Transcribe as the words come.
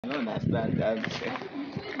I don't understand that.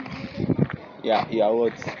 Yeah,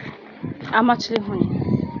 what? I'm actually honey.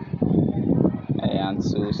 And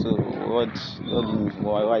so what do you mean?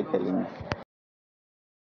 Why are you telling me?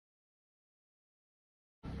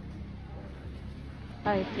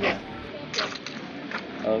 Alright, please.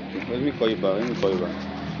 Okay, let me call you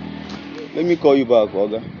back. Let me call you back,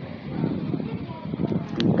 Oga.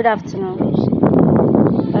 Good afternoon.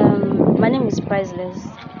 My name is Priceless.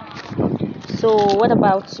 Okay, So, what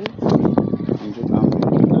about you? my name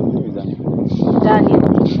is Daniel. Daniel.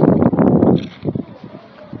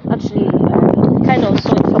 Actually, I kind of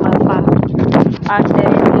saw it from afar, and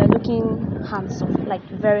you're looking handsome, like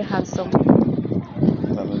very handsome.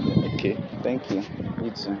 Okay, thank you.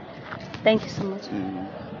 You too. Thank you so much. Mm.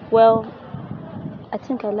 Well, I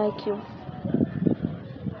think I like you.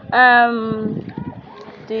 Um,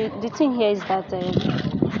 the thing here is that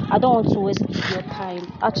I don't want to waste your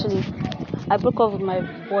time. Actually, I broke up with my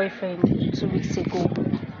boyfriend 2 weeks ago,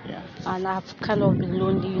 Yeah. and I've kind of been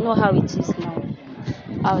lonely. You know how it is now,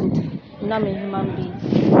 and now I'm a human being,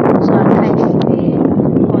 so I'm kind of honey.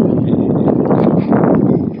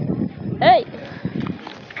 Hey,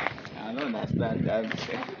 I don't understand that.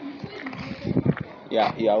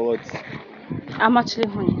 Yeah, what? I'm actually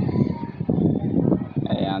honey.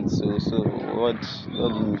 And so what do you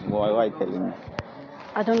mean? Why are you telling me?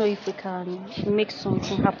 I don't know if we can make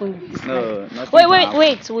something happen with this life. No, nothing Wait, can wait, happen.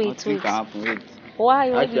 wait, Nothing wait, can wait. happen. Wait. Why?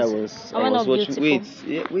 Why Actually, I beautiful? was Am I I was not watching.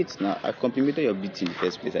 beautiful? Wait. Now I complimented your beauty in the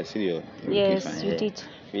first place. I see you're looking Yes, fine. you Yeah. did.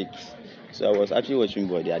 Wait. So I was actually watching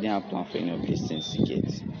body. I didn't have plan for any of these things to get.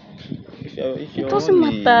 If It you're doesn't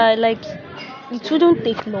only matter. Like, it wouldn't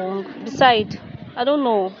take long. Besides, I don't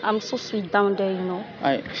know. I'm so sweet down there, you know.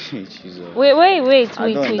 I Jesus. Wait, wait, wait, I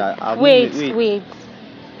wait, don't wait, that. I've not wait, wait. wait.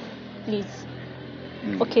 Please.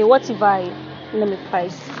 Mm, Okay, what if I let me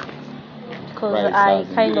price? Because price I as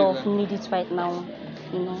in kind of need it right now,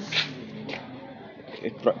 you know.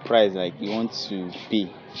 price like you want to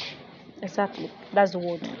pay. Exactly. That's the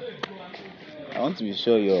word. I want to be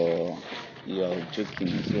sure you're joking.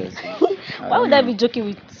 Seriously. I Why don't would I know. be joking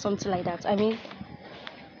with something like that? I mean,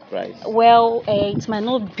 Price. well, it might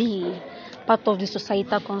not be part of the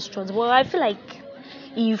societal construct, but I feel like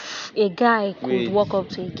if a guy could Wait. walk up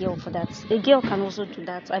to a girl for that, a girl can also do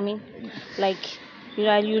that. I mean, like, you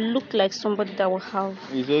look like somebody that will have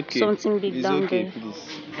It's okay. something big It's down okay, there. please.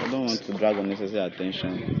 I don't want to drag unnecessary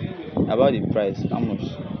attention. About the price, how much?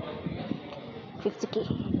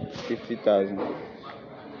 50K. 50,000.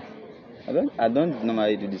 I don't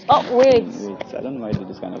normally do this kind Oh, of wait. thing. Wait, I don't normally do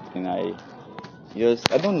this kind of thing. I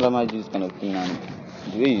don't normally do this kind of thing, and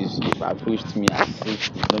the way you approached me as if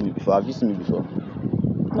you know me before. Have you seen me before?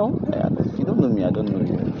 No? If you don't know me, I don't know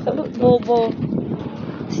you. But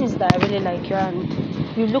since that I really like you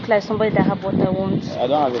and you look like somebody that have what I want. I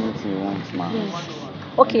don't have anything you want, man.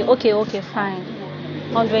 Please. Okay, fine.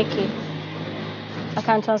 100K. I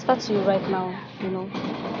can transfer to you right now, you know.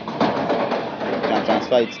 You can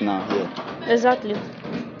transfer it now here. Exactly. Do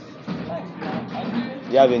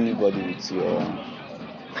you have anybody with you?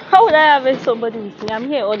 How would I have somebody with me? I'm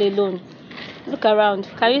here all alone. Look around.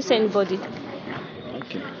 Can you see anybody?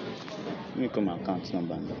 Okay. Let me call my account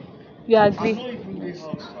number now. You agree? Yes.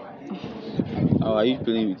 How are you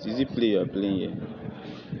playing with? Is it play you're playing here?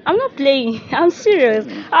 I'm not playing. I'm serious.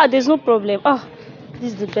 There's no problem.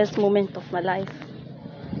 This is the best moment of my life.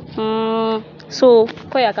 So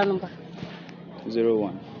call your account number.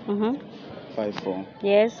 01 Mm-hmm. 54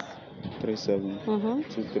 Yes. 37 Mm-hmm.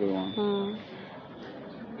 231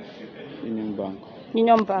 Union Bank.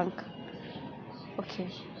 Union Bank. Okay.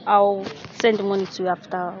 I'll send the money to you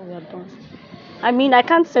after we are done. I mean, I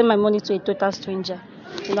can't send my money to a total stranger.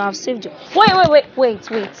 You know, I've saved you.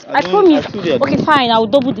 Wait. I promise. Okay, fine. I will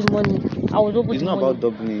double the money. It's not about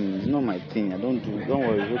doubling. It's not my thing. Don't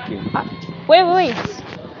worry. It's okay. Wait.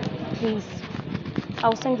 Please.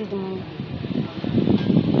 I'll send you the money.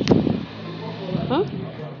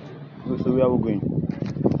 So where are we going?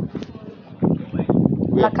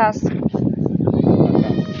 Lakas.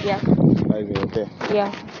 Okay. Yeah. Okay.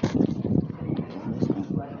 Yeah.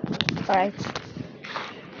 Alright.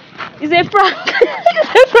 It's a prank.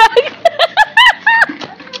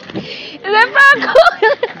 It's a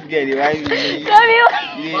prank. Get it right.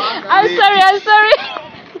 I'm sorry.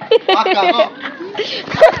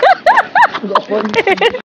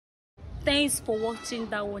 Thanks for watching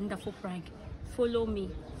that wonderful prank. Follow me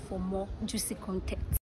for more juicy content.